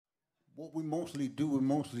What we mostly do, we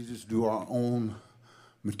mostly just do our own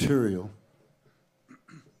material,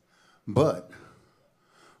 but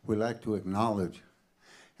we like to acknowledge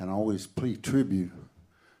and always pay tribute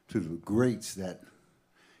to the greats that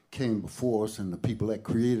came before us and the people that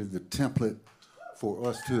created the template for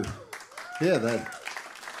us to, yeah,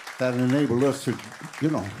 that enabled us to,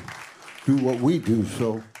 you know, do what we do.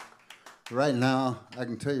 So right now, I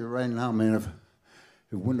can tell you right now, man, if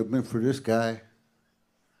it wouldn't have been for this guy,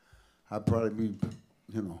 I'd probably be,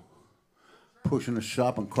 you know, pushing a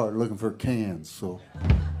shopping cart looking for cans. So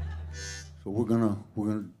we're gonna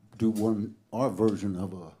do our version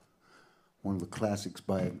of one of the classics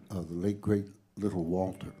by the late great Little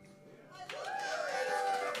Walter.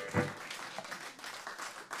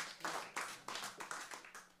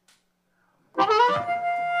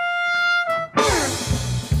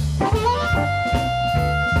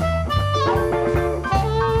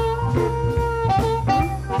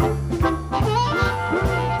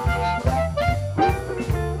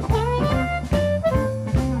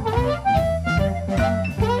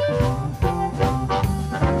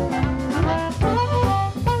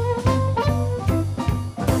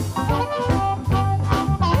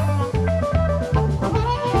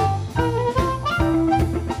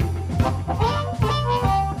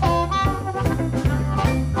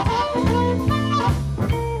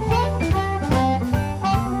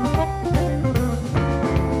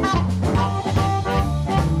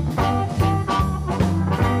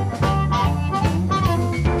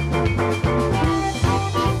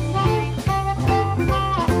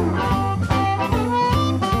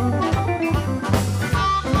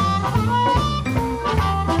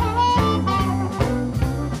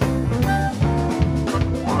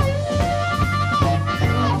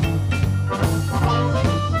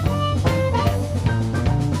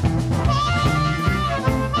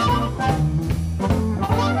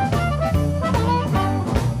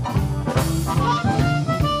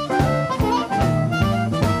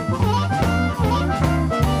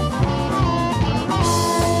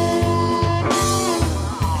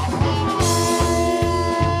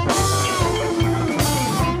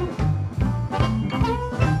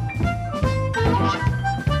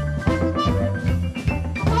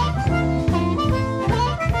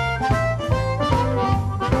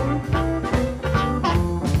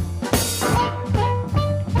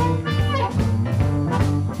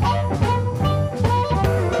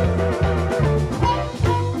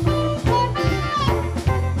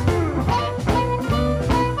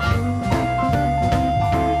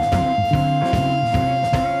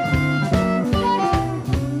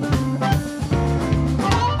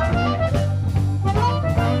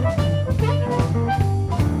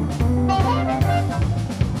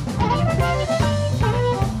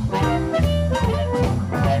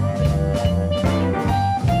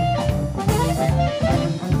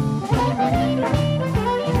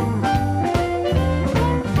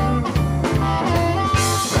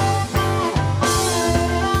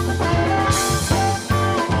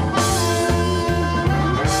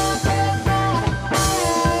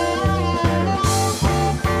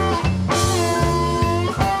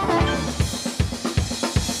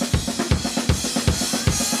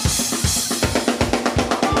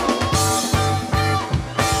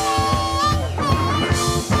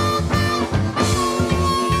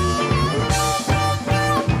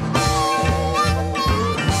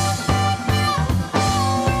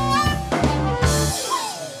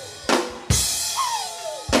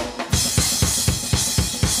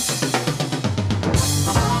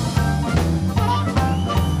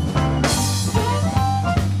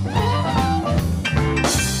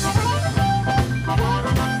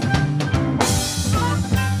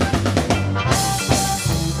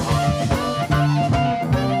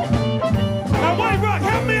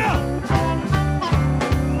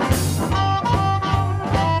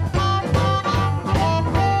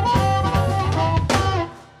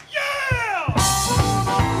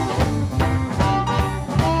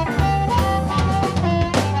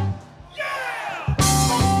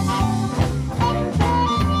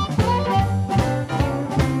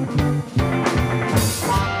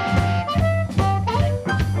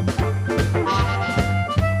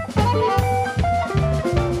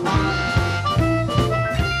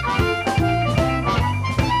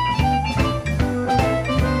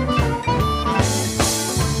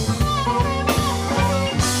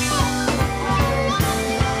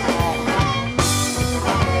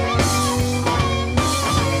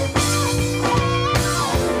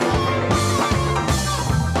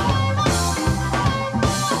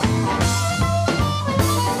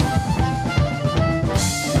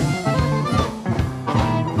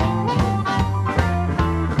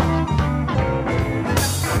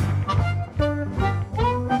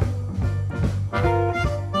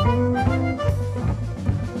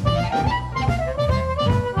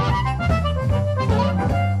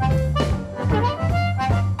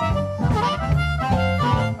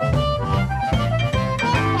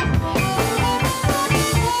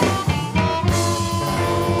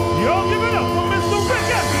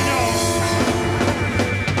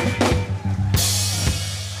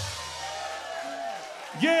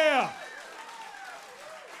 Yeah!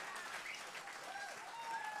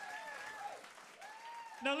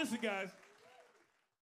 Now listen, guys.